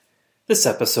This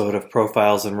episode of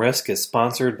Profiles in Risk is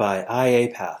sponsored by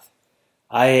IAPath.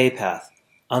 IAPath,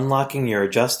 unlocking your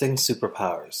adjusting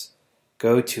superpowers.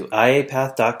 Go to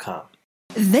iapath.com.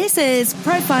 This is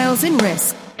Profiles in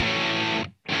Risk.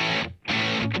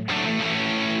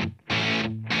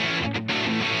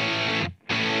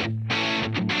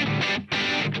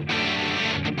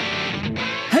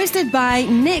 Hosted by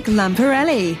Nick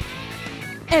Lamparelli.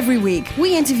 Every week,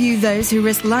 we interview those who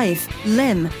risk life,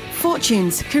 limb,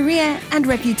 fortunes, career, and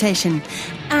reputation,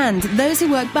 and those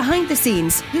who work behind the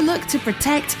scenes who look to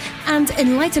protect and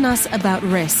enlighten us about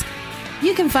risk.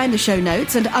 You can find the show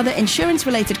notes and other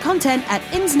insurance-related content at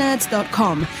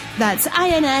insnerds.com. That's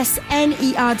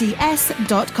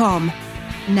insnerds.com.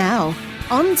 Now,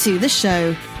 on to the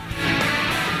show.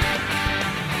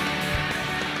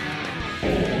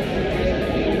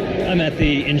 I'm at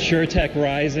the InsurTech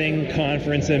Rising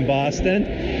conference in Boston,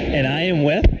 and I am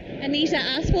with Anita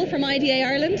Aspel from IDA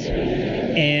Ireland.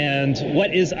 And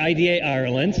what is IDA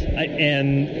Ireland?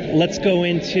 And let's go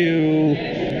into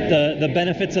the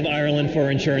benefits of Ireland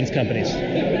for insurance companies.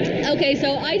 Okay,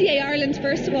 so IDA Ireland,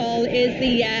 first of all,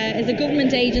 is a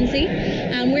government agency,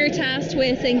 and we're tasked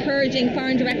with encouraging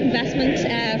foreign direct investment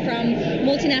from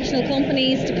multinational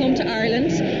companies to come to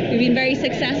Ireland. We've been very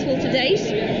successful to date,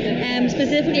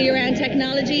 specifically around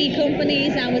technology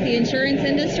companies and with the insurance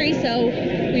industry. So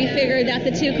we figured that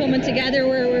the two coming together,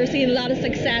 we're seeing a lot of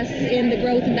success in the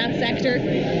growth in that sector.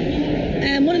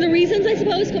 One of the reasons, I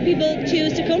suppose, people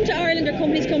choose to come to Ireland or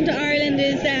companies come to Ireland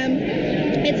is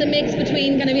it's a mix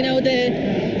between kind of,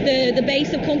 the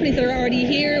base of companies that are already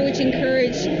here, which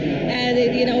encourage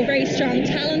a very strong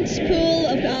talent pool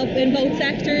in both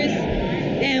sectors.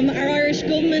 Our Irish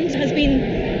government has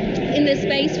been in this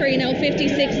space for 50,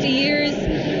 60 years.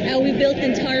 We've built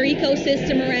an entire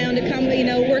ecosystem around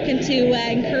working to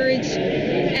encourage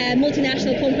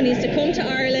multinational companies to come to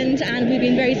Ireland, and we've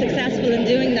been very successful in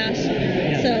doing that.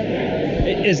 Yeah. So,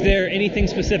 is there anything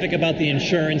specific about the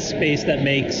insurance space that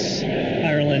makes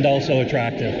Ireland also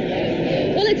attractive?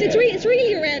 Well, it's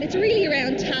really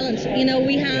around talent.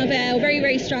 We have a very,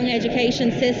 very strong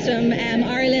education system.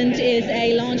 Ireland is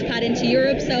a launch pad into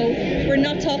Europe, so we're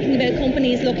not talking about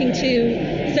companies looking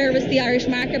to service the Irish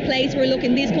marketplace.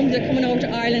 These companies are coming over to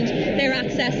Ireland. They're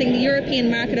accessing the European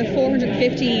market of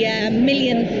 450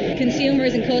 million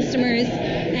consumers and customers,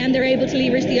 and they're able to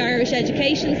leverage the Irish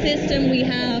education system. We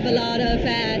have a lot of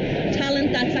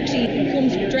talent that's actually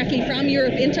comes directly from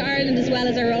Europe into Ireland, as well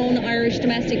as our own Irish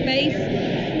domestic base.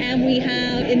 And we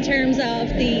have, in terms of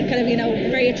the kind of,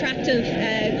 very attractive,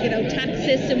 tax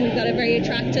system, we've got a very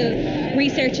attractive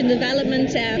research and development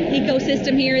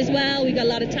ecosystem here as well. We've got a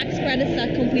lot of tax credits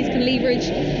that companies can leverage.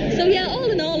 So yeah, all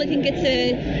in all, I think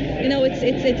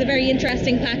it's a very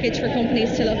interesting package for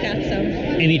companies to look at. So,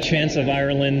 any chance of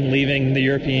Ireland leaving the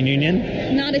European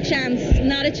Union? Not a chance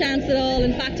at all.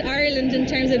 In fact, Ireland, in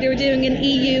terms of, they were doing an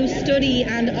EU study,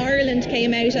 and Ireland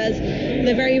came out as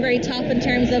the very, very top in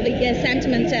terms of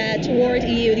sentiment toward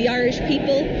EU. The Irish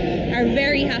people are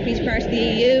very happy to be part of the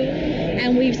EU,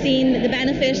 and we've seen the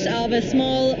benefit of a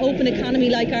small open economy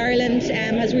like Ireland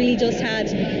has really just had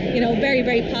very,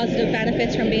 very positive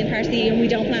benefits from being part of the EU, and we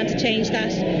don't plan to change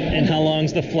that. And how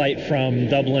long's the flight from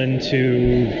Dublin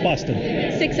to Boston?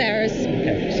 6 hours.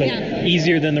 Okay, so yeah.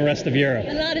 Easier than the rest of Europe.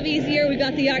 A lot of easier. We've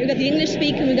got the English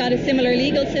speaking. We've got a similar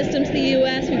legal system to the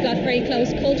US. We've got very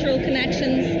close cultural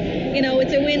connections.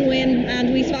 It's a win-win,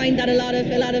 and we find that a lot of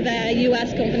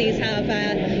US companies have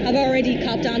already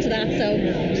copped onto that. So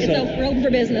we're open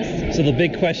for business. So the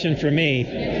big question for me,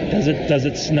 does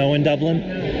it snow in Dublin?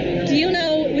 Do you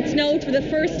know, it snowed for the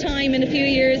first time in a few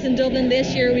years in Dublin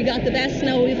this year. We got the best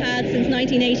snow we've had since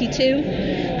 1982,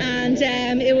 and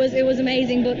it was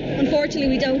amazing. But unfortunately,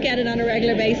 we don't get it on a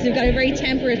regular basis. We've got a very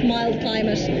temperate, mild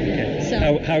climate. Okay.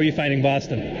 So how are you finding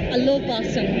Boston? I love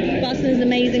Boston. Boston is an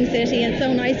amazing city, and it's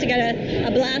so nice to get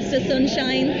a blast of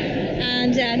sunshine.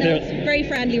 And it's very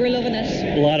friendly. We're loving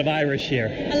it. A lot of Irish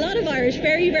here. A lot of Irish,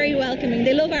 very, very welcoming.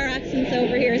 They love our accents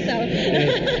over here. So.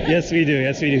 Yes, we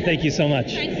do. Thank you so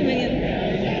much. Thanks a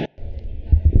million.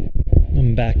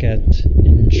 I'm back at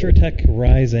InsurTech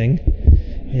Rising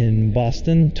in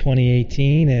Boston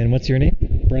 2018. And what's your name?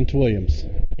 Brent Williams.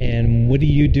 And what do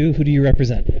you do? Who do you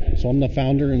represent? So I'm the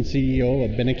founder and CEO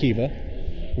of Benekiva.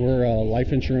 We're a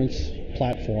life insurance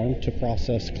platform to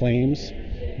process claims,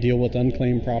 deal with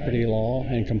unclaimed property law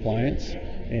and compliance,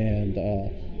 and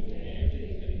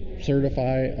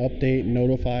certify, update,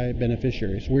 notify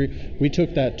beneficiaries. We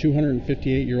took that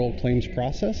 258-year-old claims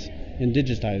process and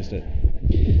digitized it.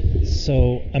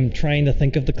 So I'm trying to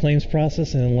think of the claims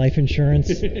process, and in life insurance,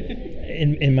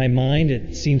 in my mind,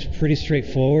 it seems pretty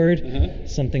straightforward.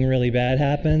 Something really bad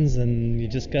happens, and you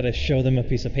just got to show them a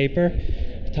piece of paper.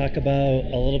 Talk about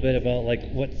a little bit about like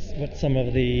what some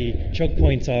of the choke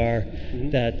points are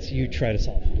that you try to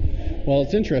solve. Well,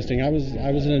 it's interesting. I was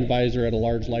an advisor at a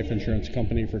large life insurance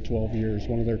company for 12 years,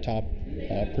 one of their top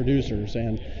producers,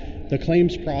 and the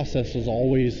claims process is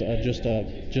always just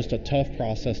a tough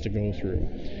process to go through,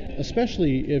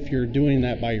 especially if you're doing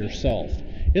that by yourself.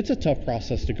 It's a tough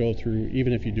process to go through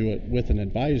even if you do it with an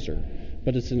advisor,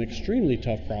 but it's an extremely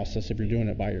tough process if you're doing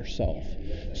it by yourself.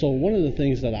 So one of the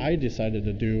things that I decided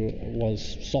to do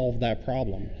was solve that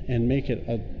problem and make it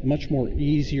a much more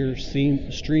easier,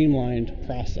 streamlined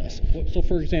process. So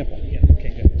for example,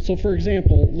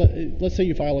 let's say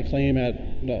you file a claim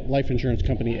at life insurance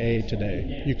company A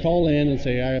today. You call in and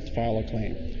say, I have to file a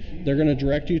claim. They're going to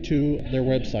direct you to their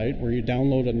website where you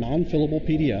download a non-fillable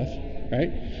PDF,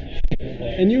 right?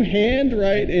 And you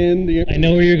handwrite in the... I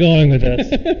know where you're going with this.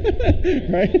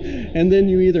 Right? And then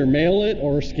you either mail it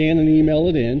or scan and email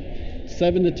it in.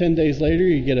 7 to 10 days later,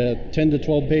 you get a 10 to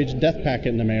 12 page death packet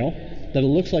in the mail that it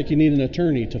looks like you need an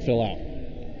attorney to fill out.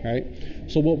 Right?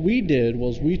 So what we did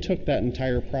was we took that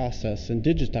entire process and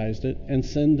digitized it and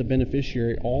send the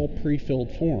beneficiary all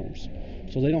pre-filled forms.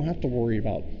 So they don't have to worry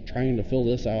about trying to fill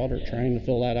this out or trying to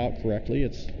fill that out correctly.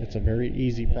 It's a very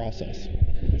easy process.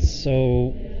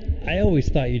 So I always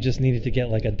thought you just needed to get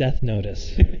like a death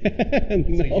notice.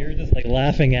 No. So you're just like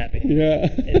laughing at me. Yeah.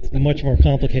 It's much more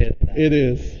complicated than that. It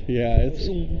is. Yeah.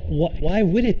 So why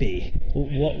would it be?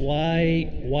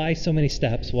 Why so many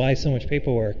steps? Why so much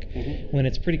paperwork when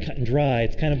it's pretty cut and dry?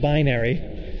 It's kind of binary,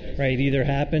 right? It either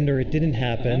happened or it didn't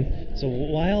happen. So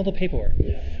why all the paperwork?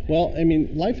 Well, I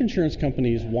mean, life insurance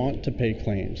companies want to pay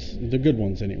claims, the good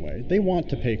ones anyway. They want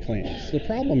to pay claims. The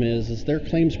problem is their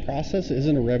claims process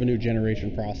isn't a revenue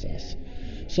generation process.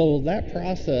 So that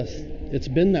process, it's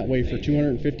been that way for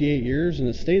 258 years, and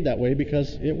it stayed that way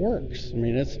because it works. I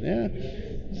mean,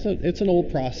 it's an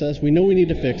old process. We know we need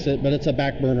to fix it, but it's a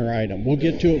back burner item. We'll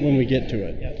get to it when we get to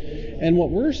it. Yep. And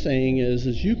what we're saying is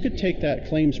you could take that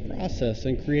claims process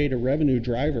and create a revenue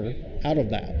driver out of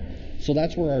that. So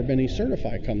that's where our Benny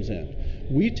Certify comes in.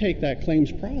 We take that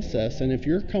claims process, and if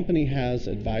your company has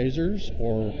advisors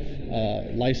or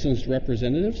licensed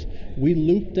representatives, we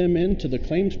loop them into the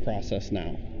claims process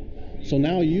now. So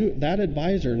now that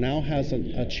advisor now has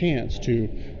a chance to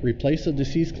replace a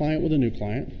deceased client with a new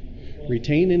client,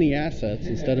 retain any assets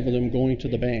instead of them going to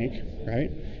the bank, right?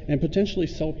 And potentially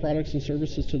sell products and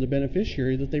services to the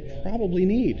beneficiary that they probably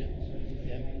need.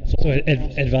 So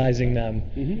advising them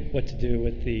what to do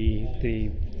with the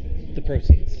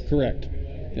proceeds. Correct.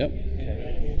 Yep.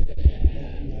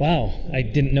 Okay. Wow, I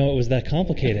didn't know it was that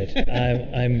complicated.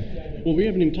 Well, we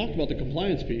haven't even talked about the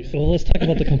compliance piece. Well, let's talk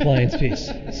about the compliance piece.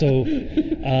 So,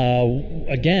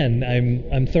 again,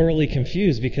 I'm thoroughly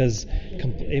confused because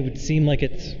it would seem like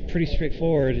it's pretty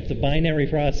straightforward. It's a binary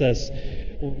process.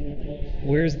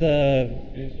 Where's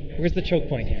the choke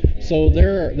point here? So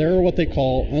there are what they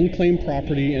call unclaimed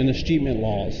property and escheatment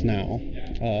laws now.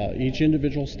 Each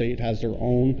individual state has their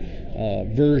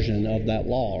own version of that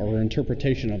law or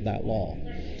interpretation of that law.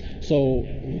 So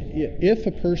if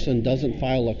a person doesn't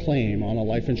file a claim on a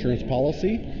life insurance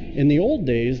policy, in the old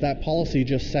days that policy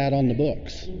just sat on the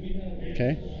books.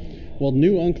 Okay? Well,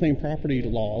 new unclaimed property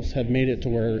laws have made it to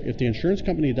where if the insurance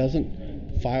company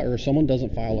doesn't file or someone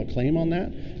doesn't file a claim on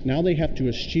that, now they have to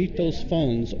escheat those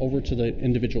funds over to the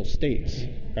individual states,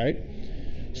 right?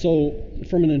 So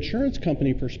from an insurance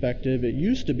company perspective, it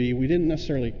used to be we didn't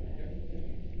necessarily,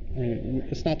 I mean,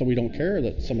 it's not that we don't care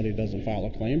that somebody doesn't file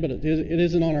a claim, but it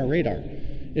isn't on our radar.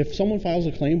 If someone files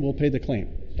a claim, we'll pay the claim.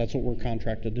 That's what we're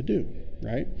contracted to do,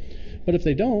 right? But if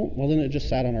they don't, well, then it just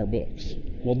sat on our books.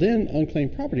 Well, then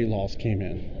unclaimed property laws came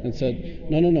in and said,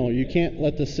 no, you can't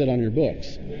let this sit on your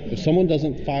books. If someone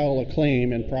doesn't file a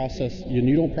claim and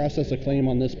you don't process a claim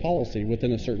on this policy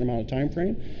within a certain amount of time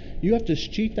frame, you have to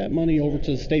cheat that money over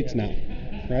to the states now,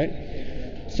 right?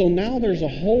 So now there's a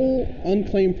whole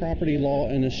unclaimed property law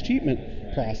and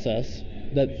escheatment process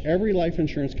that every life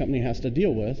insurance company has to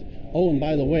deal with. Oh, and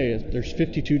by the way, there's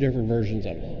 52 different versions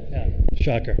of it. Yeah,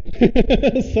 shocker.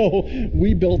 So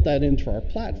we built that into our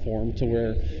platform to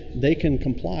where they can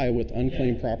comply with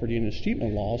unclaimed property and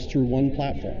escheatment laws through one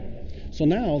platform. So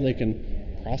now they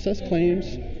can process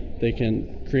claims, they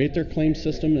can create their claim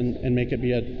system and make it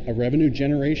be a revenue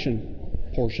generation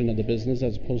portion of the business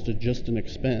as opposed to just an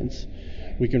expense.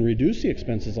 We can reduce the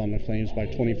expenses on the claims by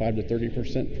 25 to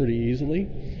 30% pretty easily.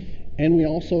 And we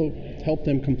also help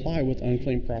them comply with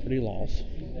unclaimed property laws.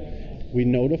 We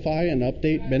notify and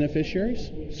update beneficiaries.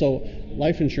 So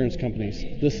life insurance companies,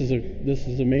 this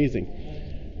is amazing.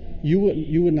 You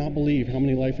would not believe how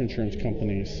many life insurance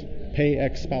companies pay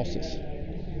ex-spouses,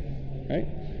 right?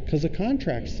 Because the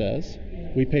contract says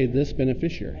we pay this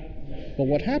beneficiary. But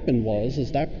what happened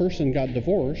is that person got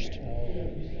divorced.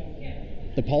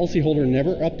 The policyholder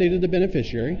never updated the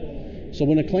beneficiary. So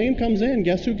when a claim comes in,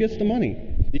 guess who gets the money?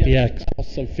 The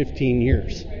ex-spouse of 15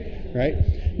 years, right?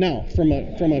 Now, from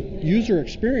a user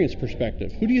experience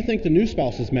perspective, who do you think the new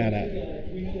spouse is mad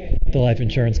at? The life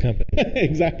insurance company.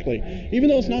 Exactly. Even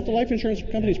though it's not the life insurance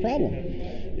company's problem.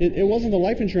 It wasn't the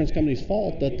life insurance company's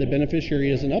fault that the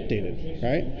beneficiary isn't updated,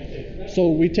 right? So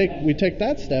we take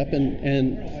that step,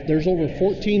 and there's over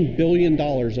 $14 billion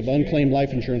of unclaimed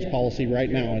life insurance policy right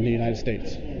now in the United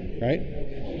States, right?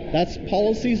 That's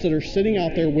policies that are sitting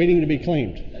out there waiting to be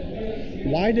claimed.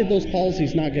 Why did those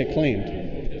policies not get claimed?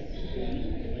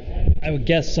 I would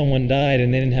guess someone died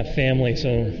and they didn't have family,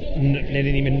 so they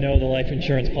didn't even know the life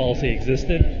insurance policy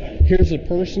existed. Here's a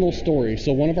personal story.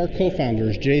 So one of our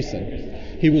co-founders, Jason,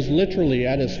 he was literally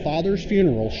at his father's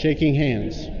funeral shaking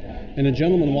hands, and a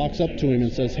gentleman walks up to him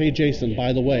and says, "Hey Jason,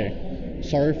 by the way,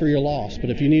 sorry for your loss,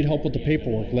 but if you need help with the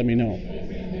paperwork, let me know."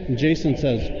 And Jason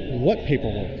says, "What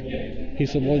paperwork?" He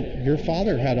said, "Well, your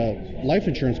father had a life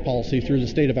insurance policy through the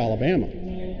state of Alabama.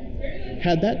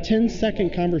 Had that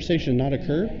 10-second conversation not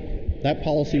occurred, that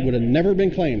policy would have never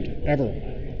been claimed, ever."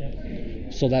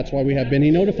 So that's why we have Benny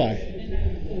Notify.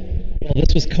 Well,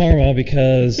 this was karma,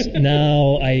 because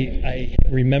now I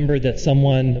remembered that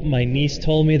my niece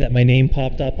told me that my name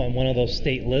popped up on one of those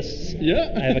state lists.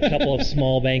 Yeah. I have a couple of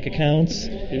small bank accounts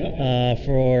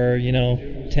for,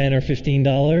 $10 or $15.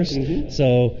 Mm-hmm.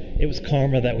 So it was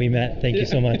karma that we met. Thank you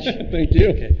so much. Thank you.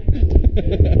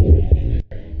 Okay.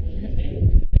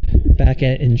 Back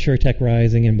at InsurTech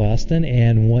Rising in Boston,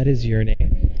 and what is your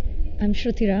name? I'm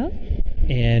Shruti Rao.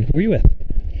 And who are you with?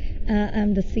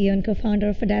 I'm the CEO and co-founder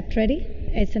of Adapt Ready.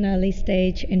 It's an early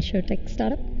stage InsurTech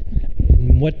startup.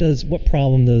 What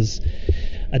problem does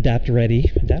Adapt Ready?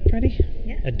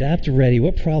 Yeah. Adapt Ready,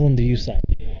 what problem do you solve?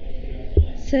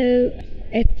 So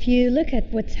if you look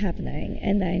at what's happening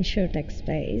in the InsurTech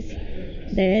space,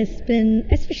 there's been,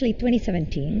 especially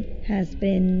 2017, has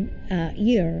been a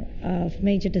year of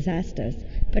major disasters,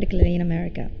 particularly in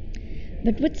America.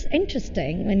 But what's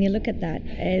interesting when you look at that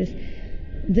is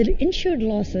the insured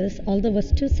losses, although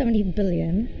was $270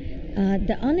 billion,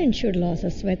 the uninsured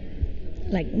losses were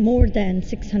like more than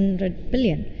 $600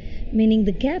 billion, meaning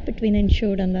the gap between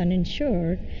insured and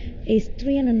uninsured is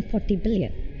 $340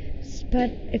 billion.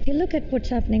 But if you look at what's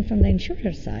happening from the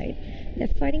insurer side, they're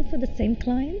fighting for the same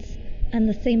clients and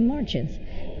the same margins.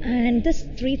 And this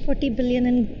 $340 billion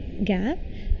in gap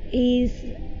is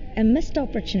a missed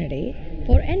opportunity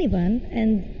for anyone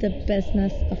in the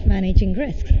business of managing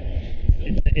risks.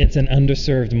 It's an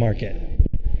underserved market.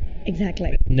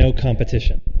 Exactly. No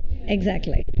competition.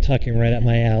 Exactly. Talking right up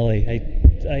my alley.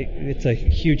 It's a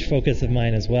huge focus of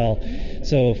mine as well.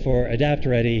 So for Adapt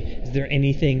Ready, is there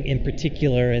anything in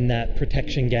particular in that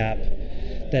protection gap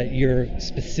that you're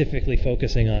specifically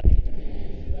focusing on?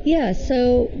 Yeah,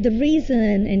 so the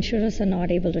reason insurers are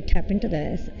not able to tap into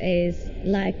this is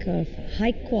lack of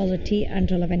high quality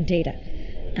and relevant data.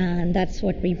 And that's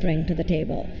what we bring to the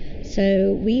table.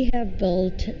 So we have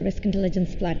built a risk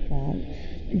intelligence platform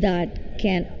that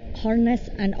can harness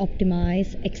and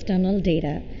optimize external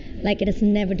data like it has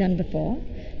never done before.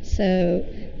 So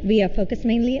we are focused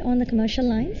mainly on the commercial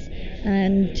lines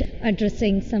and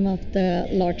addressing some of the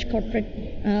large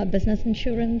corporate business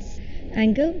insurance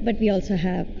angle, but we also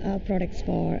have products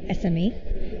for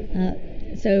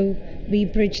SME. So we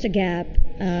bridge the gap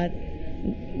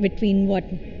between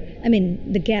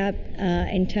the gap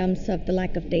in terms of the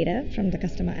lack of data from the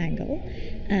customer angle.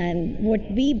 And what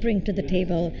we bring to the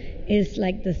table is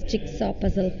like this jigsaw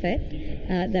puzzle fit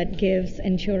that gives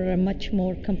insurer a much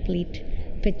more complete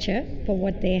picture for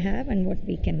what they have and what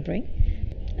we can bring.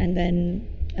 And then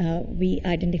we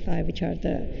identify which are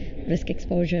the risk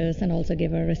exposures and also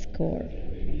give a risk score.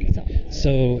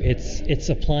 So it's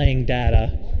supplying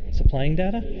data. Supplying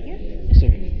data? Yeah. So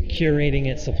curating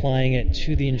it, supplying it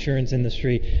to the insurance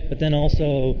industry, but then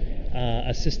also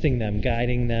assisting them,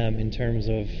 guiding them in terms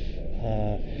of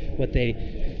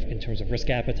in terms of risk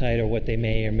appetite or what they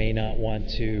may or may not want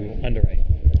to underwrite.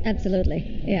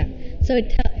 Absolutely, yeah. So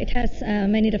it has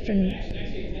many different.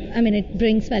 It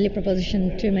brings value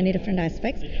proposition to many different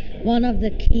aspects. One of the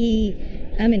key,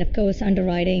 of course,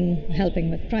 underwriting, helping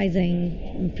with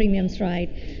pricing, premiums, right?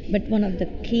 But one of the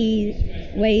key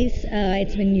ways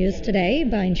it's been used today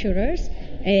by insurers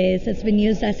is it's been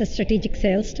used as a strategic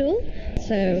sales tool.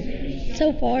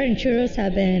 So far insurers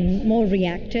have been more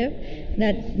reactive,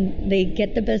 that they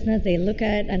get the business, they look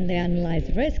at and they analyze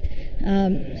the risk.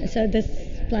 So this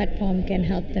platform can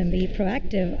help them be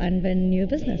proactive and win new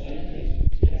business.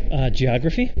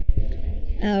 Geography?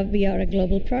 We are a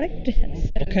global product.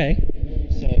 Okay.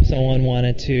 So if someone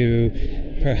wanted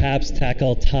to perhaps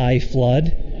tackle Thai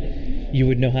flood, you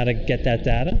would know how to get that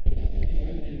data?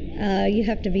 You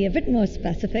have to be a bit more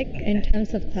specific in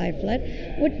terms of Thai flood.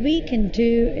 What we can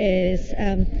do is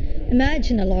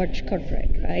imagine a large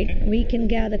corporate, right? We can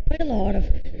gather quite a lot of,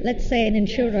 let's say an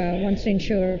insurer wants to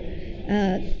insure,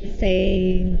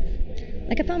 say,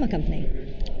 like a pharma company.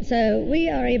 So we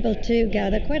are able to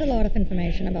gather quite a lot of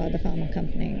information about the pharma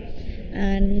company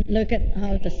and look at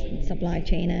how the supply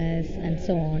chain is and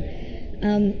so on,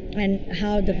 and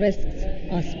how the risks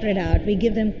are spread out. We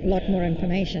give them a lot more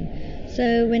information.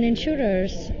 So when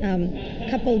insurers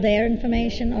couple their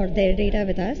information or their data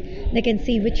with us, they can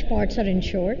see which parts are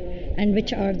insured and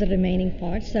which are the remaining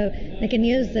parts. So they can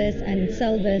use this and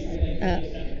sell this,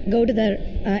 go to the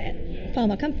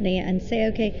pharma company and say,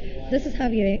 okay, this is how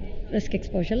your risk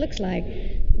exposure looks like.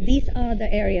 These are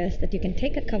the areas that you can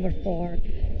take a cover for.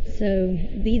 So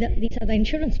these are the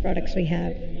insurance products we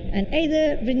have, and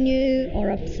either renew or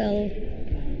upsell.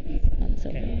 And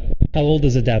so How old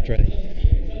is Adapt Ready?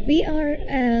 we are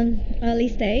early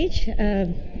stage,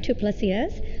 2+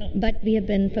 years, but we have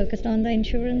been focused on the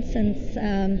insurance since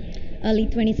early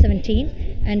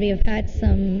 2017, and we have had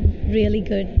some really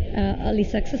good early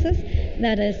successes.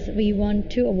 That is, we won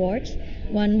 2 awards.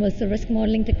 One was the Risk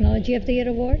Modeling Technology of the Year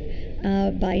award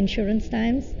by Insurance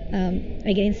Times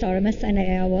against RMS and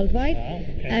AIR Worldwide,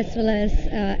 as well as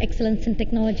Excellence in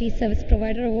Technology Service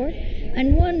Provider Award,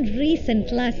 and one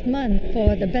recent last month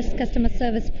for the Best Customer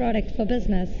Service Product for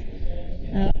Business.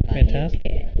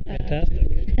 Fantastic.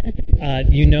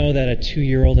 You know that a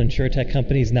 2-year-old insurtech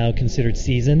company is now considered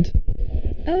seasoned?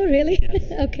 Oh, really?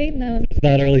 Yes. Okay, now. It's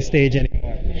not early stage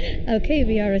anymore. Okay,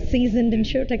 we are a seasoned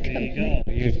insurtech company.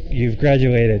 There you go. You've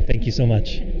graduated. Thank you so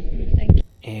much. Thank you.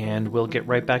 And we'll get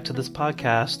right back to this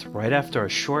podcast right after a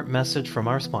short message from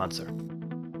our sponsor.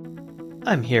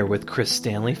 I'm here with Chris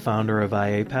Stanley, founder of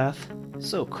IAPath.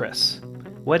 So, Chris,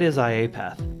 what is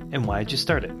IAPath and why did you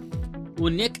start it?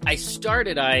 Well, Nick, I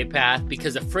started IAPath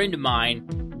because a friend of mine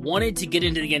wanted to get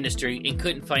into the industry and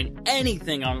couldn't find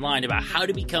anything online about how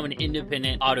to become an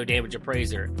independent auto damage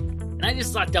appraiser. And I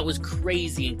just thought that was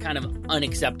crazy and kind of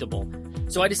unacceptable.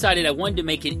 So I decided I wanted to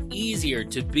make it easier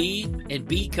to be and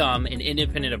become an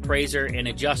independent appraiser and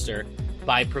adjuster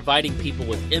by providing people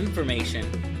with information,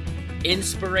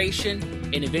 inspiration,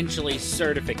 and eventually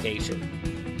certification.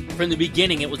 From the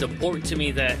beginning, it was important to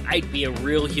me that I'd be a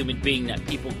real human being that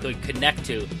people could connect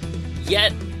to.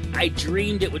 Yet, I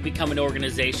dreamed it would become an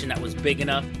organization that was big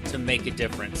enough to make a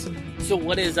difference. So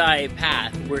what is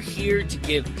IAPath? We're here to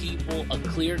give people a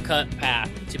clear-cut path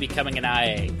to becoming an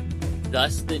IA.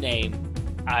 Thus the name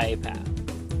IAPath.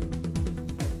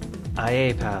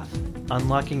 IAPath,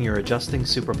 unlocking your adjusting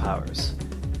superpowers.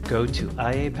 Go to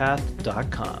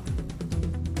iapath.com.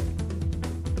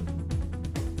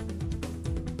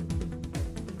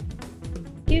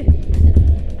 Thank you.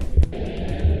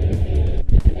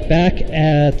 Back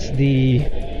at the,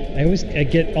 I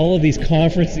get all of these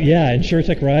conferences. Yeah,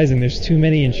 InsurTech Rising. There's too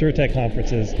many InsurTech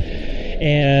conferences.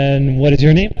 And what is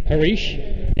your name? Harish.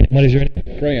 And what is your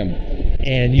name? Graham.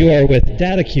 And you are with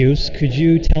DataCubes. Could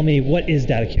you tell me what is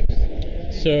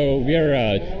DataCubes? So we are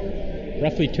a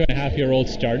roughly 2.5-year-old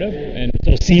startup, and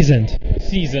So seasoned.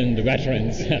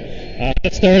 veterans. Not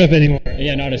a startup anymore.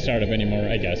 Yeah, not a startup anymore,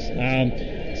 I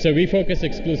guess. So we focus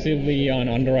exclusively on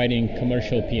underwriting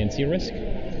commercial P&C risk.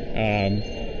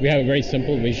 We have a very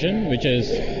simple vision, which is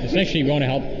essentially we want to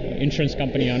help insurance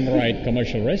company underwrite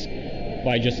commercial risk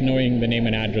by just knowing the name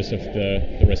and address of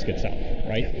the risk itself,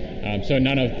 right? So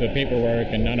none of the paperwork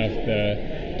and none of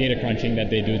the data crunching that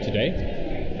they do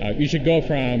today. You should go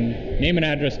from name and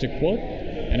address to quote,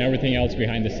 and everything else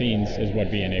behind the scenes is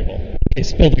what we enable. Okay,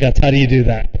 spill the guts. How do you do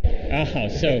that?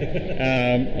 So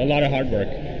a lot of hard work.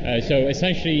 So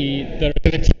essentially,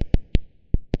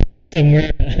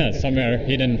 somewhere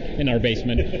hidden in our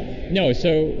basement. No,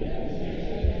 so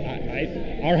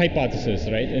our hypothesis,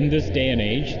 right? In this day and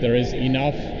age, there is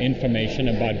enough information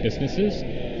about businesses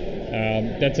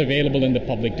that's available in the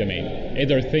public domain.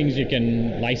 Either things you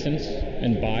can license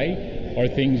and buy, or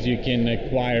things you can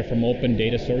acquire from open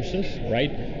data sources,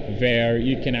 right? Where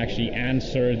you can actually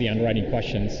answer the underwriting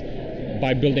questions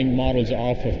by building models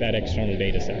off of that external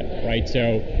data set, right?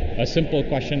 So a simple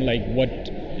question like what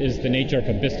is the nature of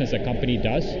a business a company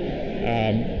does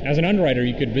As an underwriter,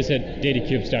 you could visit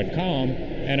datacubes.com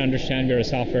and understand we're a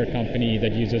software company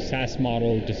that uses SaaS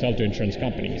model to sell to insurance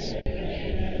companies. I'm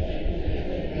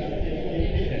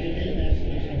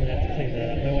gonna have to clean that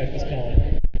up. My wife is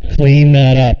calling. Clean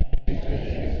that up.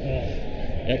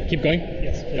 Keep going?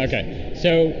 Yes, please. Okay.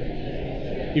 So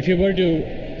if you were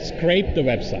to scrape the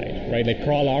website, right, like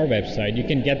crawl our website, you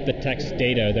can get the text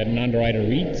data that an underwriter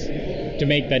reads to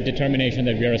make that determination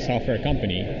that we are a software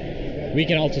company. We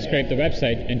can also scrape the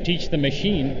website and teach the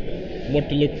machine what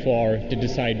to look for to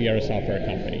decide we are a software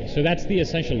company. So that's the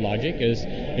essential logic, is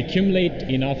accumulate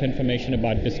enough information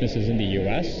about businesses in the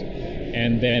US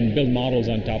and then build models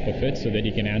on top of it so that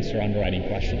you can answer underwriting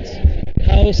questions.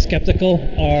 How skeptical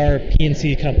are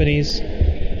P&C companies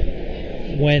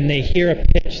when they hear a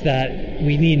pitch that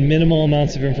we need minimal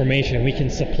amounts of information, we can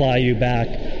supply you back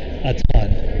a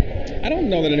ton? I don't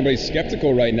know that anybody's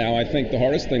skeptical right now. I think the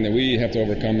hardest thing that we have to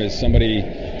overcome is somebody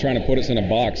trying to put us in a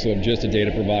box of just a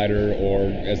data provider, or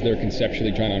as they're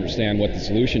conceptually trying to understand what the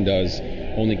solution does,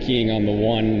 only keying on the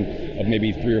one of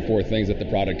maybe 3 or 4 things that the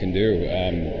product can do.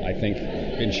 I think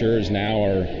insurers now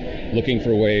are looking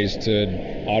for ways to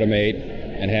automate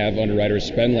and have underwriters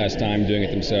spend less time doing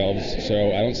it themselves.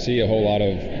 So I don't see a whole lot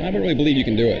of, I don't really believe you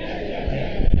can do it.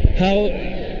 How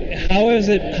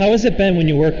has it been when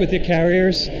you work with your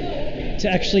carriers to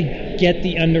actually get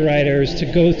the underwriters to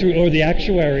go through, or the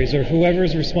actuaries, or whoever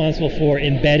is responsible for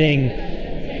embedding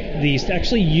these, to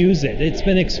actually use it? It's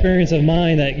been an experience of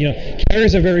mine that,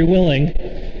 carriers are very willing,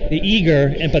 they're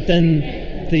eager, but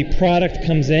then the product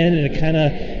comes in and it kind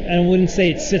of, I wouldn't say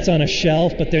it sits on a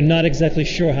shelf, but they're not exactly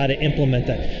sure how to implement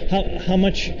that. How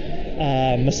much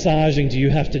massaging do you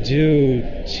have to do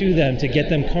to them to get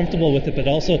them comfortable with it, but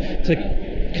also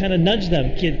to kind of nudge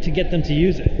them to get them to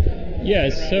use it? Yeah,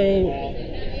 so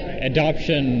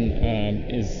adoption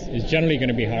is generally going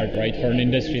to be hard, right, for an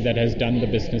industry that has done the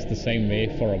business the same way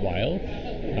for a while.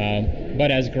 But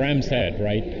as Graham said,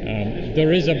 right,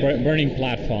 there is a burning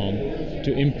platform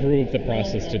to improve the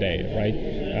process today, right?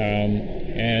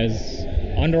 As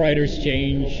underwriters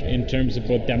change in terms of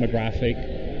both demographic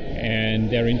and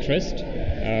their interest,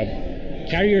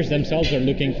 carriers themselves are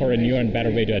looking for a newer and better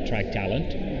way to attract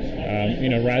talent.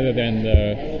 Rather than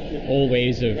the old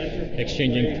ways of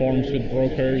exchanging forms with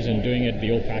brokers and doing it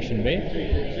the old-fashioned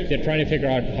way, they're trying to figure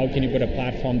out how can you put a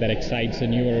platform that excites a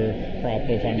newer crop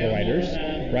of underwriters,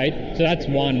 right? So that's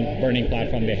one burning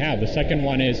platform they have. The second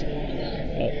one is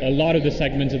a lot of the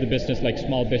segments of the business, like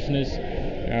small business,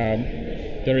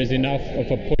 there is enough of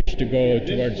a push to go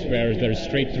towards where there's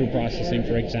straight-through processing,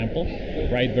 for example,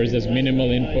 right? Where there's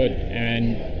minimal input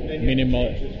and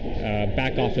minimal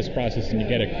back office processing to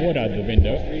get a quote out the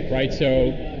window, right?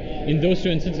 So in those two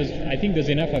instances, I think there's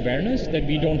enough awareness that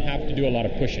we don't have to do a lot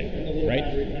of pushing, right?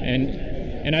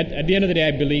 And at the end of the day,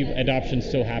 I believe adoption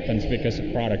still happens because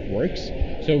the product works.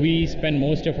 So we spend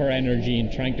most of our energy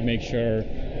in trying to make sure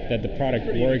that the product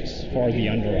works for the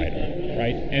underwriter,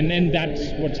 right? And then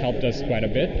that's what's helped us quite a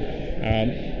bit.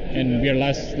 And we're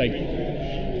less like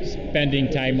spending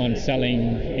time on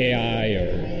selling AI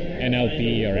or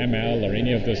NLP or ML or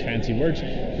any of those fancy words.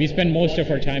 We spend most of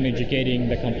our time educating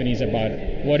the companies about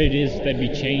what it is that we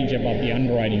change about the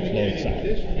underwriting flow itself.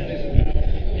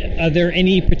 Are there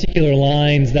any particular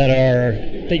lines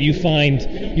that you find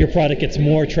your product gets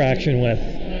more traction with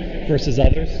versus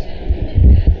others?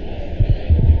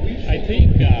 I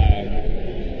think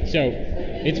so.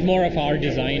 It's more of our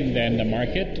design than the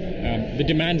market. The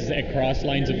demand is across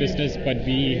lines of business, but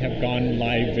we have gone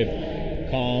live with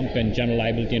comp and general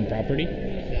liability and property,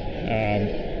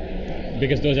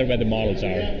 because those are where the models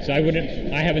are. So I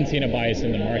haven't seen a bias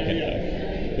in the market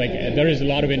though. Like there is a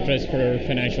lot of interest for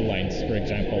financial lines, for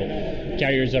example.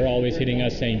 Carriers are always hitting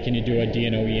us saying, can you do a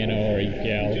D&O, E&O, or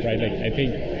EPL, right? Like I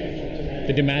think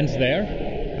the demand's there.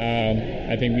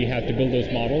 I think we have to build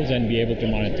those models and be able to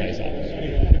monetize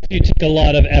off. You take a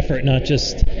lot of effort, not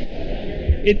just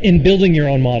in building your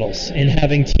own models and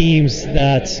having teams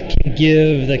that can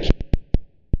give the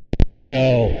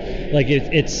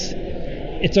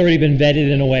it's already been vetted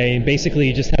in a way, and basically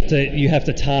you have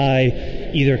to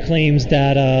tie either claims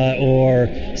data or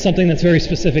something that's very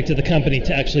specific to the company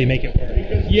to actually make it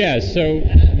work. Yeah, so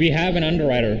we have an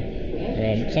underwriter,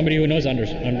 somebody who knows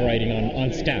underwriting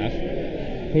on staff,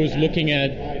 who's looking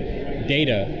at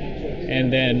data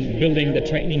and then building the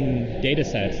training data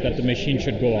sets that the machine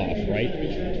should go off, right?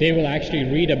 They will actually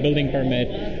read a building permit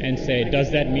and say, does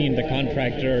that mean the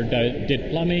contractor did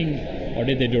plumbing or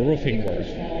did they do roofing work?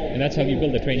 And that's how we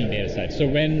build the training data set. So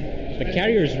when the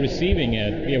carrier is receiving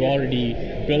it, we have already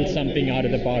built something out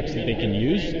of the box that they can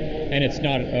use, and it's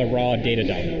not a raw data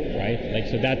dump, right? Like,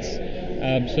 so that's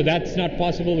So that's not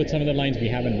possible with some of the lines we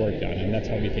haven't worked on, and that's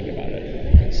how we think about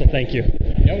it. So thank you.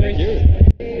 No worries. Thank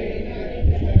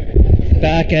you.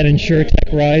 Back at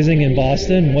InsurTech Rising in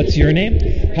Boston. What's your name?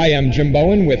 Hi, I'm Jim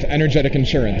Bowen with Energetic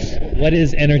Insurance. What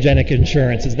is Energetic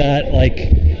Insurance? Is that like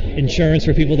insurance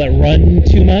for people that run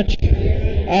too much?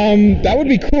 That would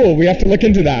be cool. We have to look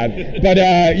into that. But,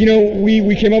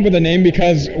 we came up with a name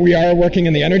because we are working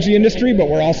in the energy industry, but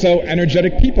we're also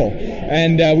energetic people.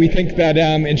 And we think that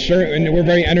and we're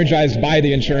very energized by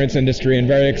the insurance industry and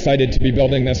very excited to be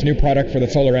building this new product for the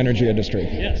solar energy industry.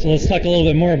 Yeah, so let's talk a little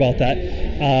bit more about that.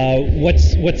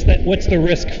 What's the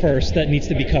risk first that needs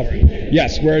to be covered?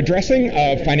 Yes, we're addressing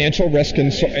financial risk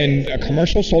in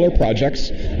commercial solar projects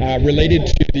related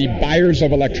to the buyers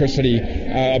of electricity,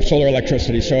 of solar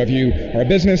electricity. So if you are a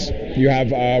business, you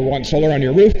want solar on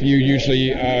your roof, you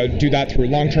usually do that through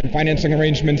long-term financing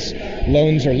arrangements,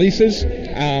 loans or leases.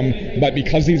 But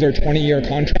because these are 20-year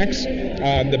contracts,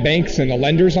 the banks and the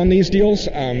lenders on these deals,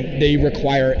 they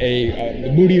require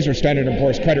a Moody's or Standard &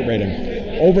 Poor's credit rating.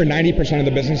 Over 90% of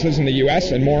the businesses in the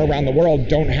U.S. and more around the world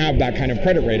don't have that kind of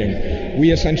credit rating.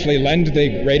 We essentially lend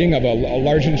the rating of a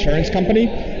large insurance company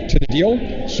to the deal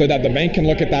so that the bank can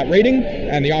look at that rating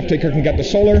and the off-taker can get the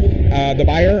solar, the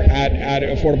buyer, at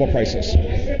affordable prices.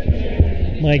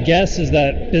 My guess is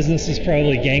that business is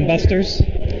probably gangbusters.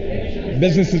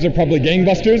 Businesses are probably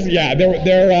gangbusters. Yeah,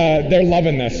 they're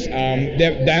loving this.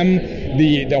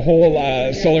 The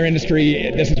whole solar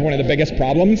industry, this is one of the biggest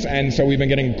problems, and so we've been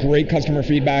getting great customer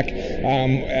feedback,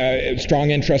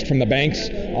 strong interest from the banks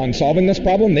on solving this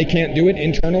problem. They can't do it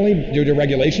internally due to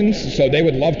regulations, so they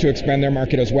would love to expand their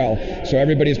market as well. So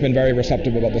everybody's been very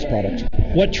receptive about this product.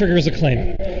 What triggers a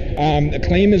claim? A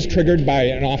claim is triggered by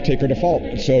an off-taker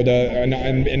default. So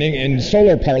in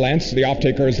solar parlance, the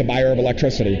off-taker is the buyer of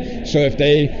electricity. So if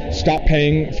they stop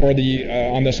paying for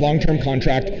on this long-term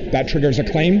contract, that triggers a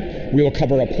claim. We will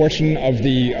cover a portion of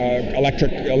the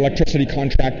electricity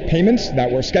contract payments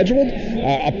that were scheduled,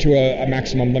 up to a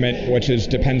maximum limit, which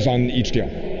depends on each deal.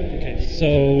 Okay,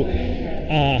 so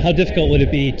how difficult would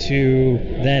it be to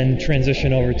then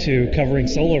transition over to covering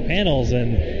solar panels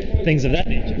and things of that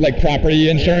nature? Like property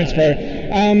insurance for...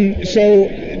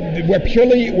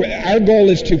 our goal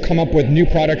is to come up with new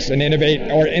products and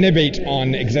innovate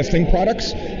on existing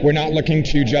products. We're not looking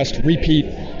to just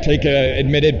take a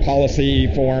admitted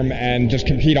policy form and just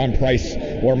compete on price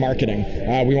or marketing.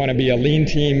 We want to be a lean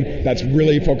team that's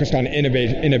really focused on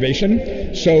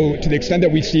innovation. So to the extent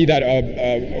that we see that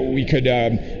we could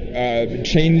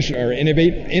change or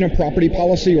innovate in a property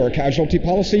policy or a casualty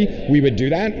policy, we would do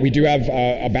that. We do have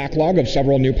a backlog of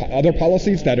several new other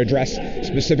policies that address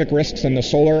specific risks in the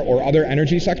solar or other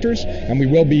energy sectors, and we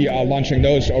will be launching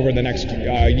those over the next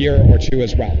year or two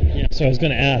as well. Yeah, so I was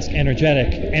going to ask,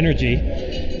 energetic energy,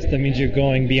 so that means you're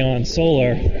going beyond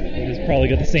solar. It's probably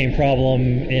got the same problem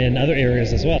in other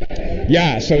areas as well.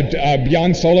 Yeah, so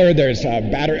beyond solar, there's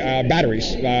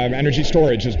batteries. Energy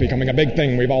storage is becoming a big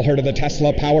thing. We've all heard of the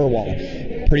Tesla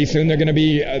Powerwall. Pretty soon they're going to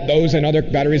be, those and other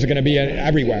batteries are going to be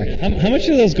everywhere. How much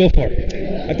do those go for?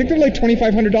 I think they're like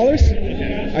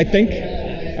 $2,500, I think.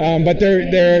 But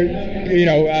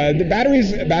the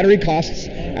battery costs,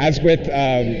 as with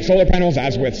solar panels,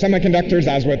 as with semiconductors,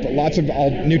 as with lots of all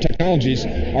new technologies,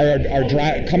 are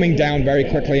coming down very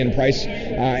quickly in price.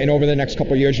 And over the next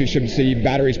couple of years, you should see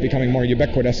batteries becoming more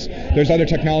ubiquitous. There's other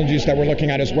technologies that we're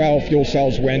looking at as well, fuel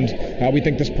cells, wind. We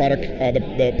think this product,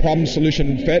 the problem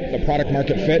solution fit, the product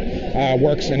market fit,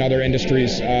 works in other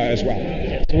industries as well.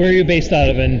 So where are you based out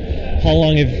of, and how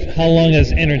long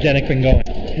has Energetic been going?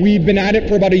 We've been at it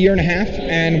for about a year and a half,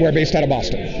 and we're based out of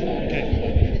Boston.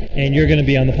 Okay. And you're going to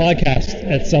be on the podcast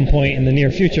at some point in the near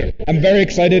future. I'm very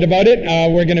excited about it.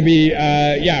 We're going to be,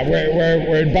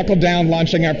 we're buckled down,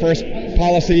 launching our first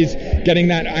policies, getting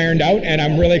that ironed out, and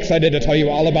I'm really excited to tell you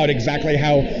all about exactly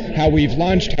how we've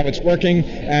launched, how it's working,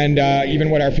 and even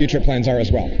what our future plans are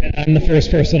as well. And I'm the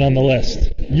first person on the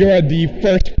list. You're the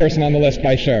first person on the list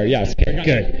by sure, yes. Good.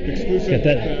 Exclusive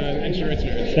insurance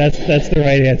nerds. That's the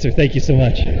right answer. Thank you so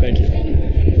much. Thank you.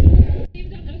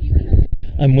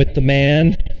 I'm with the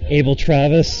man, Abel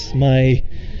Travis, my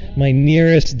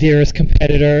nearest, dearest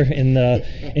competitor in the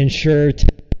InsurTech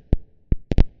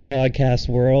podcast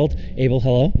world. Abel,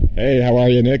 hello. Hey, how are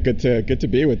you, Nick? Good to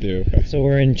be with you. So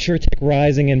we're in InsurTech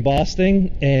Rising in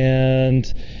Boston, and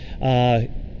what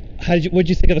did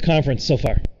you think of the conference so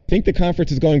far? think the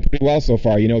conference is going pretty well so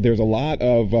far. You know, there's a lot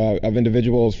of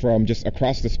individuals from just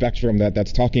across the spectrum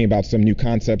that's talking about some new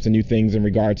concepts and new things in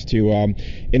regards to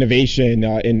innovation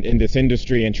in this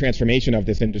industry and transformation of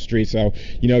this industry. So,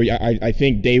 you know, I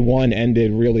think day one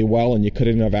ended really well, and you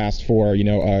couldn't have asked for, you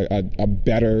know, a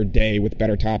better day with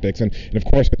better topics. And of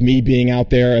course, with me being out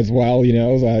there as well, you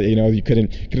know, you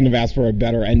couldn't have asked for a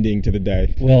better ending to the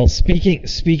day. Well,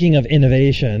 speaking of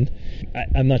innovation,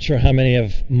 I'm not sure how many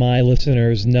of my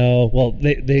listeners know. Well,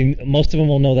 they most of them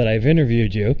will know that I've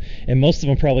interviewed you, and most of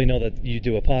them probably know that you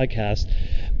do a podcast.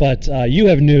 But you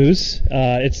have news.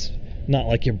 It's not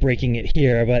like you're breaking it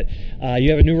here, but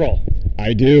you have a new role.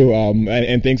 I do,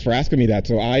 and thanks for asking me that.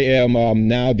 So I am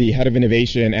now the head of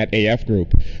innovation at AF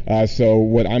Group. So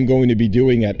what I'm going to be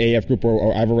doing at AF Group,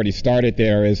 or I've already started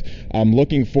there, is I'm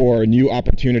looking for new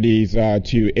opportunities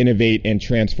to innovate and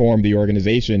transform the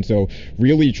organization. So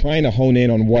really trying to hone in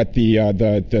on what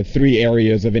the three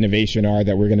areas of innovation are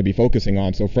that we're going to be focusing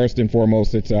on. So first and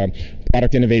foremost, it's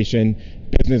product innovation,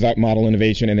 business model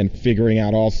innovation, and then figuring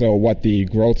out also what the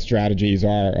growth strategies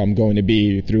are going to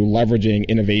be through leveraging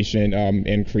innovation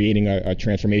and creating a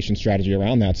transformation strategy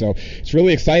around that. So it's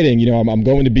really exciting. You know, I'm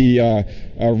going to be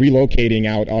relocating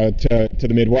out to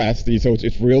the Midwest, so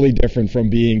it's really different from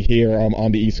being here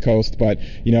on the East Coast. But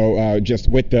you know, just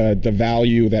with the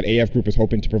value that AF Group is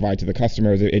hoping to provide to the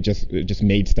customers, it just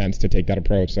made sense to take that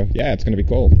approach. So yeah, it's going to be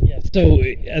cool. Yeah. So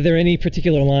are there any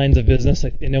particular lines of business?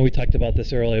 I know we talked about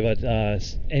this earlier, but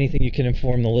anything you can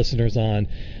inform the listeners on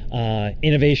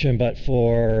innovation, but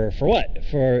for what?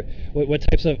 For what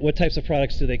types of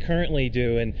products do they currently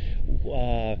do, and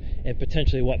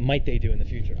potentially what might they do in the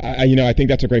future? You know, I think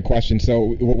that's a great question.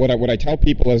 So what I tell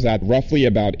people is that roughly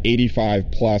about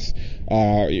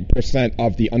 85%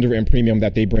 of the underwritten premium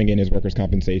that they bring in is workers'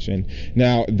 compensation.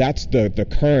 Now that's the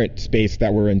current space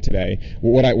that we're in today.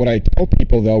 What I tell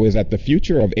people though is that the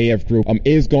future of AF Group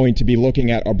is going to be looking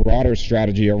at a broader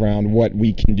strategy around what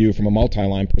we can do from a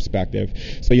multi-line perspective.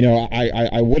 So you know,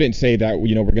 I wouldn't say that,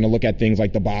 you know, we're going to look at things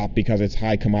like the BOP because it's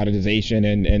high commoditization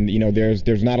and you know,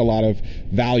 there's not a lot of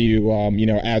value you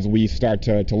know, as we start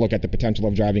to look at the potential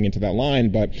of driving into that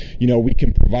line. But you know, we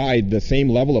can provide the same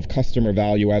level of customer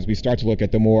value as we start to look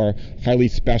at the more highly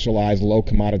specialized, low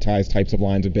commoditized types of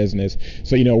lines of business.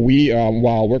 So you know, we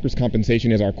while workers'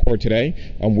 compensation is our core today,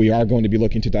 we are going to be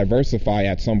looking to diversify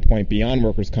at some point beyond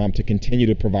workers' comp to continue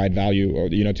to provide value,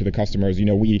 you know, to the customers. You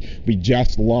know, we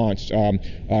just launched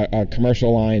a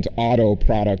commercial lines auto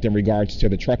product in regards to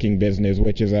the trucking business,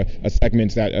 which is a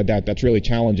segment that's really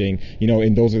challenging. You know,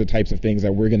 and those are the types of things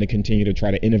that we're going to continue to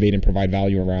try to innovate and provide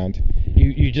value around.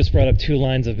 You just brought up two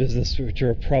lines of business which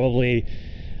are probably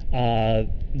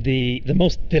the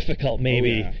most difficult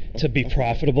maybe to be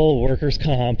profitable: workers'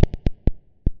 comp,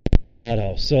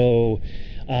 auto. So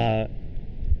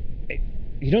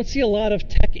you don't see a lot of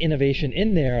tech innovation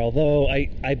in there, although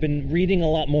I've been reading a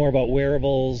lot more about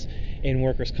wearables in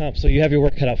workers' comp, so you have your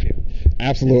work cut out for you.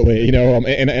 Absolutely, you know,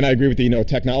 and I agree with you. You know,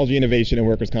 technology innovation and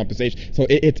workers' compensation. So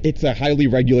it's a highly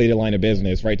regulated line of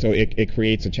business, right? So it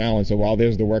creates a challenge. So while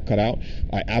there's the work cut out,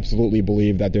 I absolutely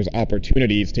believe that there's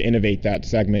opportunities to innovate that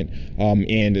segment,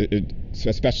 and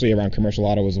especially around commercial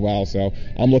auto as well. So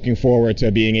I'm looking forward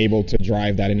to being able to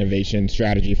drive that innovation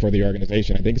strategy for the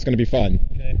organization. I think it's going to be fun.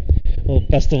 Okay. Well,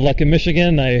 best of luck in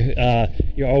Michigan.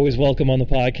 You're always welcome on the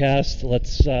podcast.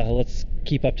 Let's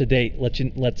keep up to date.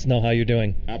 Let's know how you're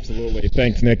doing. Absolutely.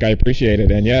 Thanks, Nick. I appreciate it.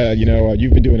 And yeah, you know,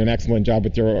 you've been doing an excellent job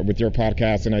with your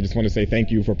podcast, and I just want to say thank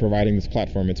you for providing this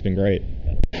platform. It's been great.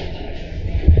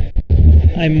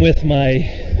 I'm with my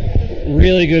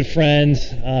really good friend.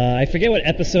 I forget what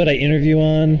episode I interviewed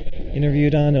on.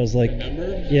 It was like,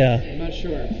 number? Yeah. I'm not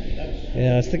sure.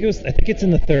 Yeah, I think it's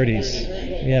in the 30s.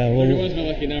 Yeah. Well, 31's my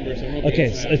lucky number, so I'm hoping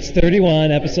okay, so it's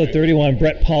 31, episode 31.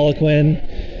 Brett Poliquin,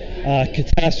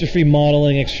 catastrophe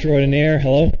modeling extraordinaire.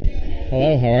 Hello.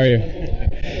 Hello. How are you?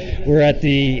 We're at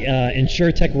the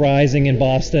InsurTech Rising in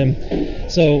Boston.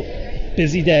 So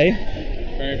busy day.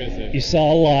 Very busy. You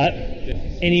saw a lot.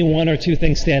 Any one or two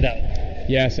things stand out?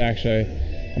 Yes, actually.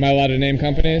 Am I allowed to name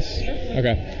companies?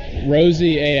 Okay.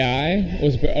 Rosie AI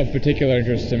was of particular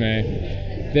interest to me.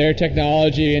 Their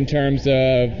technology in terms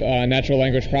of natural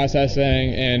language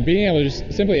processing and being able to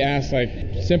just simply ask like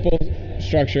simple,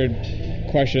 structured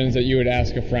questions that you would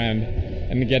ask a friend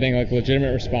and getting like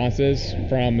legitimate responses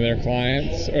from their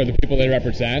clients or the people they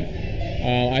represent.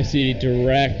 I see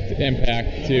direct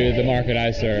impact to the market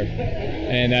I serve,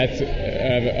 and that's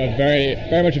a very,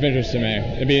 very much of interest to me.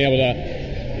 And being able to,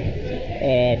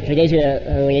 for those who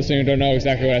are listening and don't know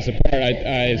exactly what I support,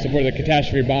 I support the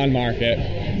catastrophe bond market,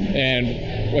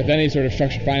 And with any sort of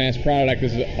structured finance product,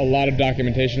 there's a lot of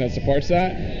documentation that supports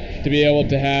that. To be able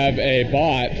to have a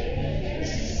bot,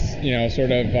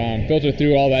 sort of filter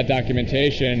through all that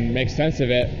documentation, make sense of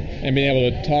it, and being able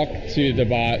to talk to the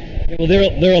bot. Well,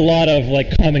 there are a lot of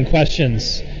like common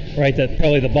questions, right, that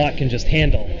probably the bot can just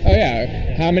handle. Oh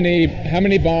yeah, how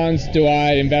many bonds do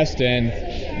I invest in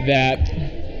that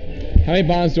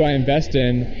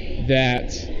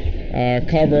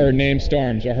cover named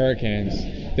storms or hurricanes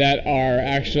that are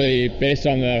actually based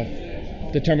on the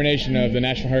determination of the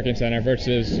National Hurricane Center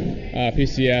versus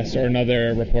PCS or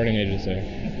another reporting agency?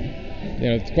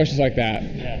 Questions like that.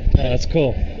 Yeah, that's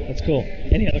cool.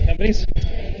 Any other companies?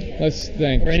 Let's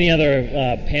think. Or any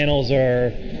other panels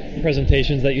or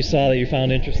presentations that you saw that you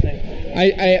found interesting?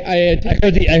 I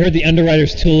heard the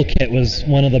Underwriters Toolkit was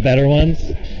one of the better ones.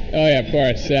 Oh yeah, of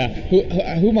course. Yeah.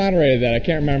 Who moderated that? I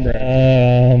can't remember.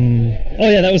 Oh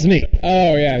yeah, that was me.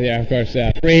 Oh yeah, of course.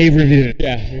 Yeah. Rave review.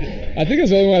 Yeah. I think it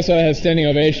was the only one I saw that had standing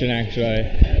ovation actually.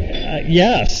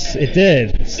 Yes, it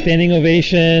did. Standing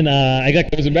ovation.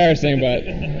 It was embarrassing, but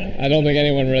I don't think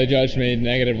anyone really judged me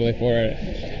negatively for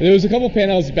it. There was a couple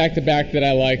panels back to back that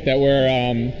I liked that were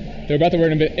they're about the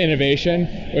word innovation,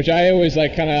 which I always kind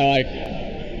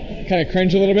of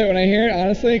cringe a little bit when I hear it,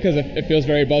 honestly, because it feels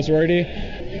very buzzwordy.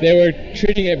 They were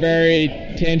treating it very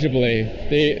tangibly.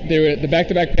 The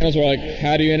back-to-back panels were like,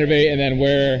 how do you innovate, and then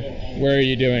where are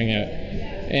you doing it?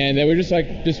 And they were just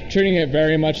treating it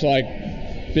very much like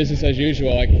business as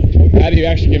usual. Like, how do you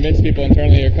actually convince people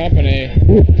internally in your company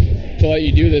to let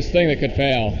you do this thing that could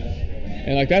fail?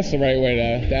 And that's the right way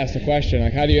to ask the question.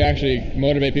 How do you actually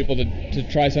motivate people to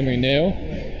try something new?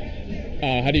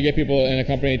 How do you get people in a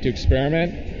company to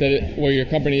experiment where your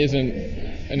company isn't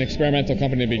an experimental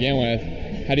company to begin with?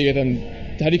 How do you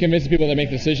convince the people that make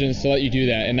decisions to let you do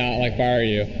that and not fire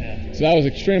you? Yeah. So that was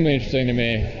extremely interesting to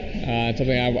me. It's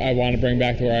something I want to bring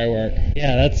back to where I work.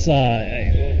 Yeah, that's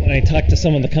when I talked to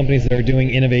some of the companies that are doing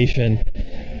innovation,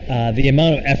 the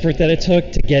amount of effort that it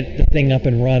took to get the thing up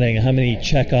and running, how many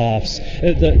checkoffs.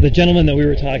 The gentleman that we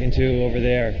were talking to over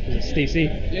there, is it Stacy?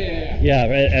 Yeah,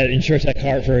 at InsurTech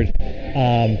Hartford.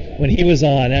 When he was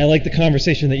on, and I liked the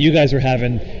conversation that you guys were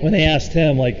having when they asked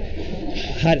him,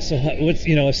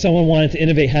 if someone wanted to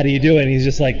innovate, how do you do it? And he's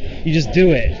just like, you just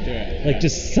do it.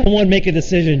 Just someone make a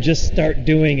decision, just start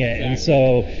doing it. Exactly. And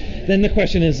so then the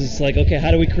question is okay,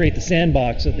 how do we create the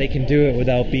sandbox so that they can do it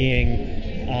without being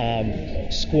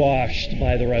squashed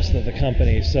by the rest of the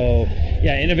company? So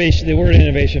yeah, innovation, the word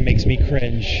innovation makes me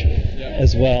cringe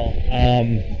as well.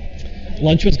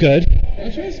 Lunch was good.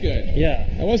 Lunch was good. Yeah.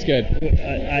 It was good.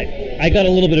 I got a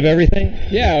little bit of everything.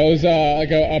 Yeah, it was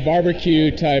a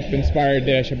barbecue type inspired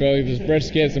dish. I believe it was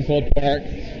brisket, some pulled pork.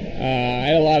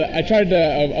 I tried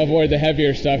to avoid the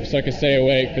heavier stuff so I could stay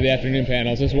awake for the afternoon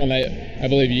panels. This is one that I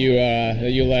believe you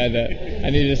led, that I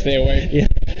needed to stay awake. Yeah.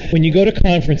 When you go to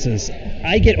conferences,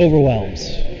 I get overwhelmed.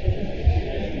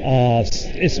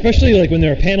 Especially when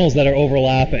there are panels that are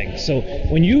overlapping. So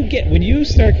when you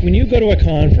go to a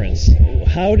conference,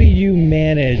 how do you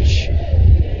manage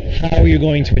how you're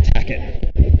going to attack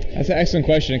it? That's an excellent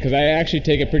question, because I actually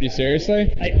take it pretty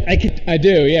seriously. I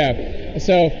do, yeah.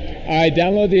 So I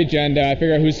download the agenda, I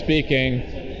figure out who's speaking,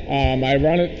 I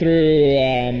run it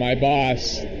through my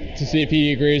boss to see if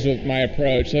he agrees with my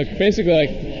approach. So basically,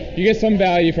 you get some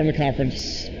value from the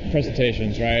conference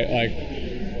presentations, right?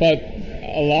 But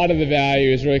a lot of the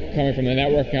value is really coming from the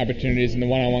networking opportunities and the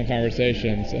one-on-one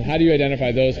conversations. And how do you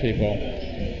identify those people?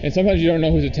 And sometimes you don't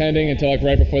know who's attending until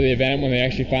right before the event, when they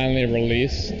actually finally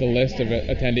release the list of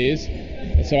attendees.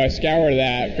 And so I scour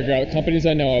that, figure out companies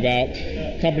I know about,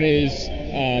 companies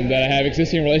that I have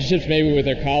existing relationships maybe with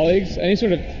their colleagues, any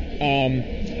sort of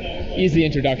easy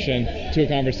introduction to a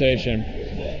conversation.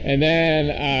 And then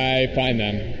I find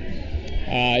them.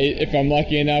 If I'm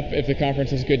lucky enough, if the conference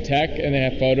has good tech and they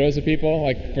have photos of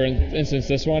people, for instance,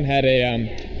 this one had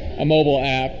a mobile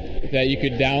app that you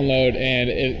could download,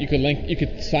 and you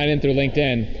could sign in through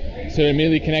LinkedIn, so it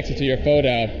immediately connects it to your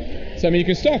photo. So you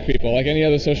can stalk people like any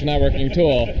other social networking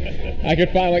tool. I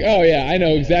could find oh yeah, I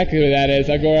know exactly who that is.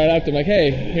 I go right up to them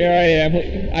hey, here I am.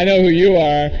 I know who you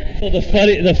are. So the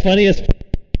funniest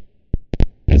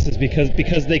is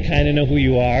because they kind of know who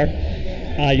you are.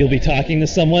 You'll be talking to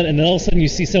someone, and then all of a sudden you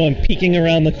see someone peeking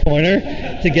around the corner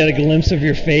to get a glimpse of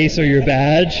your face or your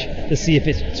badge to see if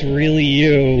it's really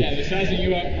you. Yeah, they're sizing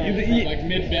you up from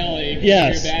mid-belly,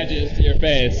 yes. Your badges to your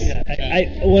face.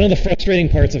 Yeah. One of the frustrating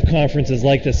parts of conferences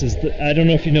like this is I don't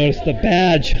know if you noticed, the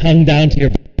badge hung down to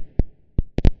your back.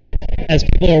 As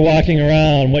people are walking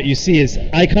around, what you see is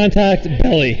eye contact,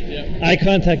 belly. Yep. Eye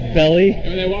contact, belly. And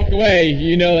when they walk away,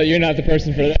 you know that you're not the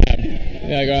person for them.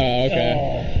 You're oh,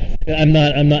 okay. I'm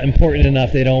not important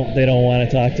enough. They don't want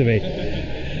to talk to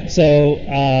me. So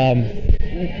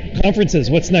conferences.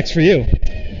 What's next for you?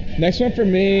 Next one for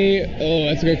me. Oh,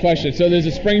 that's a good question. So there's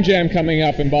a Spring Jam coming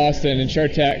up in Boston,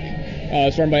 InsurTech.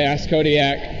 It's run by Ask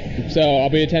Kodiak. So I'll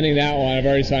be attending that one. I've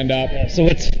already signed up. So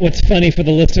what's funny for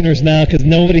the listeners now, because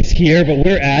nobody's here, but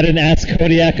we're at an Ask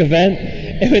Kodiak event,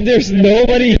 and there's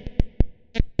nobody.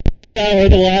 We're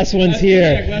the last ones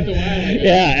here.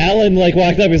 Yeah, Alan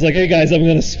walked up. He's like, "Hey guys, I'm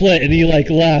gonna split," and he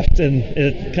left, and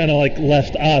it kind of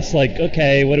left us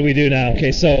okay, what do we do now?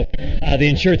 Okay, so the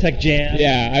InsurTech Jam.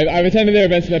 Yeah, I've attended their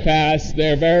events in the past.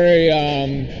 They're very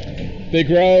they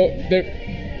grow.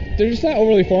 They're just not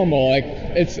overly formal.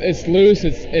 It's loose.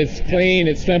 It's clean.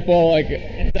 It's simple.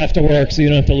 It's after work, so you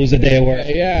don't have to lose a day of work.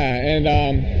 Yeah, and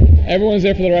everyone's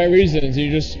there for the right reasons.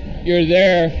 You're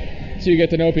there so you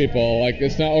get to know people.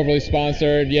 It's not overly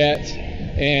sponsored yet,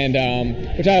 and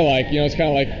which I like. It's kind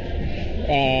of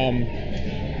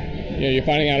you're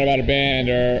finding out about a band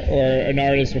or an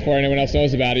artist before anyone else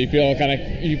knows about it.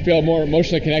 You feel more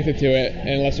emotionally connected to it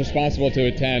and less responsible to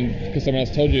attend because someone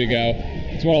else told you to go.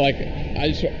 It's more like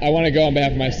I want to go on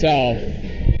behalf of myself.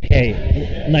 Okay,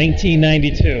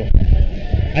 1992.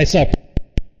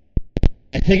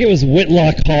 I think it was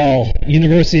Whitlock Hall,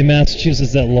 University of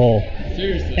Massachusetts at Lowell.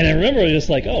 Seriously. And I remember just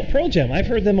Pearl Jam, I've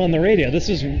heard them on the radio. This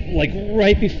was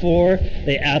right before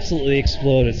they absolutely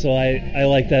exploded. So I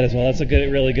like that as well. That's a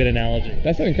really good analogy.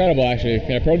 That's incredible, actually.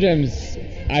 Yeah, Pearl Jam's,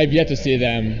 I've yet to see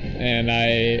them, and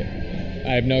I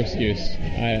have no excuse.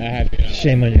 I have to.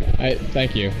 Shame on you.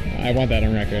 Thank you. I want that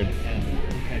on record.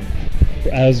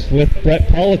 I was with Brett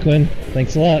Poliquin.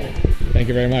 Thanks a lot. Thank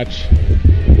you very much.